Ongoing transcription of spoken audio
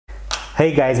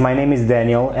Hey guys, my name is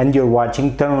Daniel and you're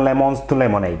watching Turn Lemons to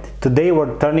Lemonade. Today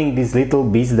we're turning this little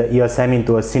beast, the EOS M,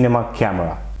 into a cinema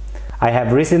camera. I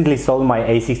have recently sold my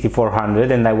A6400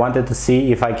 and I wanted to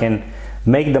see if I can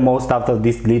make the most out of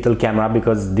this little camera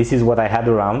because this is what I had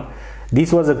around.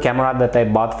 This was a camera that I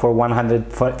bought for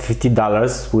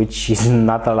 $150, which is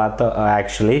not a lot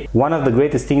actually. One of the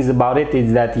greatest things about it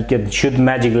is that you can shoot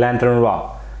Magic Lantern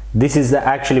RAW. This is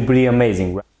actually pretty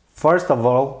amazing. First of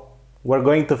all, we're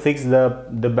going to fix the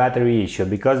battery issue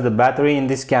because the battery in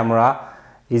this camera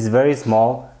is very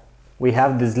small. We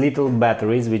have these little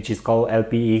batteries which is called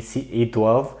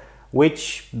LPE12,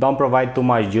 which don't provide too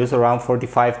much juice, around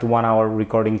 45 to 1 hour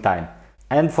recording time.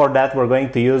 And for that we're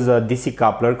going to use a DC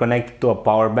coupler connected to a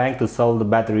power bank to solve the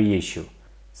battery issue.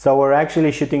 So we're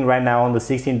actually shooting right now on the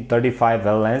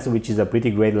 16-35L lens, which is a pretty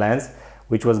great lens,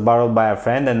 which was borrowed by a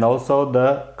friend, and also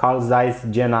the Carl Zeiss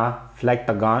Jena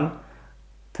Flectagon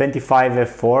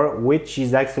 25f4, which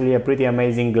is actually a pretty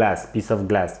amazing piece of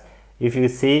glass. If you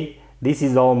see, this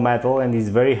is all metal and is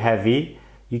very heavy.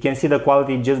 You can see the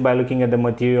quality just by looking at the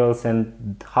materials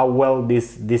and how well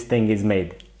this thing is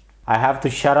made. I have to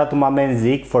shout out to my man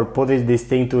Zeek for putting this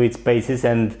thing to its paces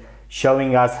and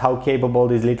showing us how capable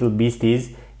this little beast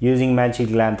is using Magic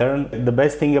Lantern. The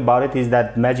best thing about it is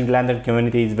that Magic Lantern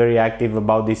community is very active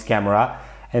about this camera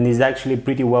and is actually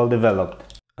pretty well developed.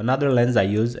 Another lens I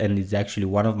use, and it's actually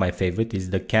one of my favorite,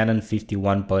 is the Canon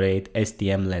 51.8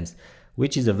 STM lens,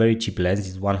 which is a very cheap lens.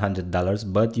 It's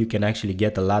 $100, but you can actually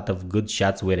get a lot of good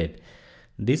shots with it.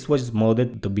 This was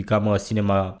molded to become a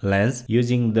cinema lens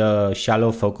using the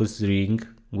shallow focus ring,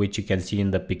 which you can see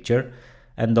in the picture,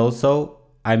 and also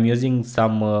I'm using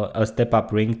a step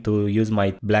up ring to use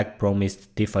my Black Promise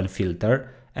Tiffany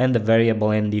filter and the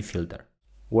variable ND filter.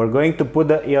 We're going to put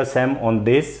the EOS M on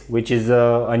this, which is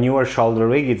a newer shoulder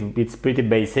rig. It's pretty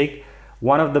basic.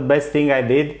 One of the best thing I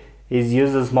did is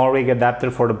use a small rig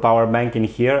adapter for the power bank in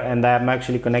here, and I'm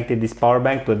actually connected this power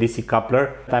bank to a DC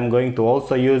coupler. I'm going to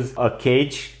also use a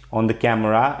cage on the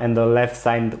camera and the left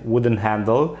side wooden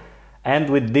handle, and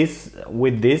with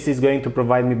this is going to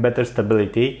provide me better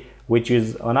stability, which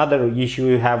is another issue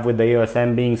you have with the EOS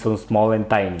M being so small and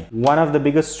tiny. One of the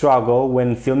biggest struggle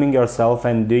when filming yourself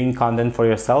and doing content for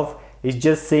yourself is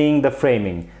just seeing the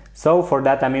framing. So for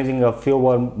that I'm using a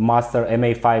Fieldmaster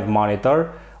MA5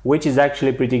 monitor, which is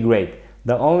actually pretty great.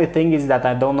 The only thing is that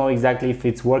I don't know exactly if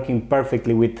it's working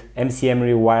perfectly with MCM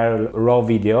Rewire RAW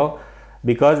video,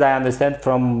 because I understand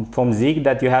from Zeek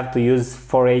that you have to use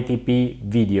 480p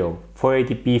video,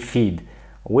 480p feed,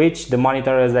 which the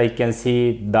monitor, as I can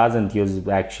see, doesn't use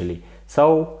actually.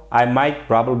 So I might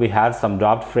probably have some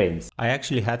dropped frames. I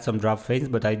actually had some dropped frames,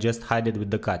 but I just hide it with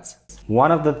the cuts.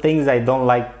 One of the things I don't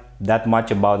like that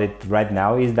much about it right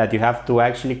now is that you have to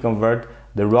actually convert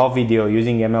the raw video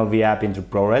using MLV app into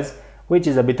ProRes, which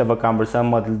is a bit of a cumbersome,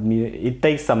 but it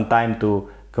takes some time to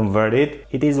convert it.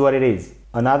 It is what it is.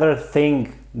 Another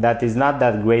thing that is not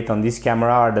that great on this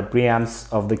camera are the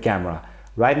preamps of the camera.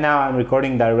 Right now I'm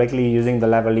recording directly using the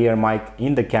lavalier mic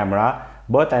in the camera,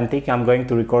 but I think I'm going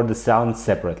to record the sound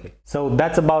separately. So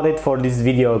that's about it for this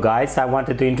video, guys. I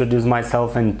wanted to introduce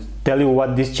myself and tell you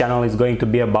what this channel is going to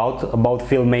be about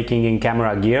filmmaking in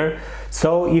camera gear.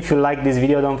 So if you like this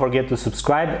video, don't forget to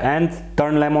subscribe and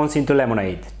turn lemons into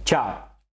lemonade. Ciao!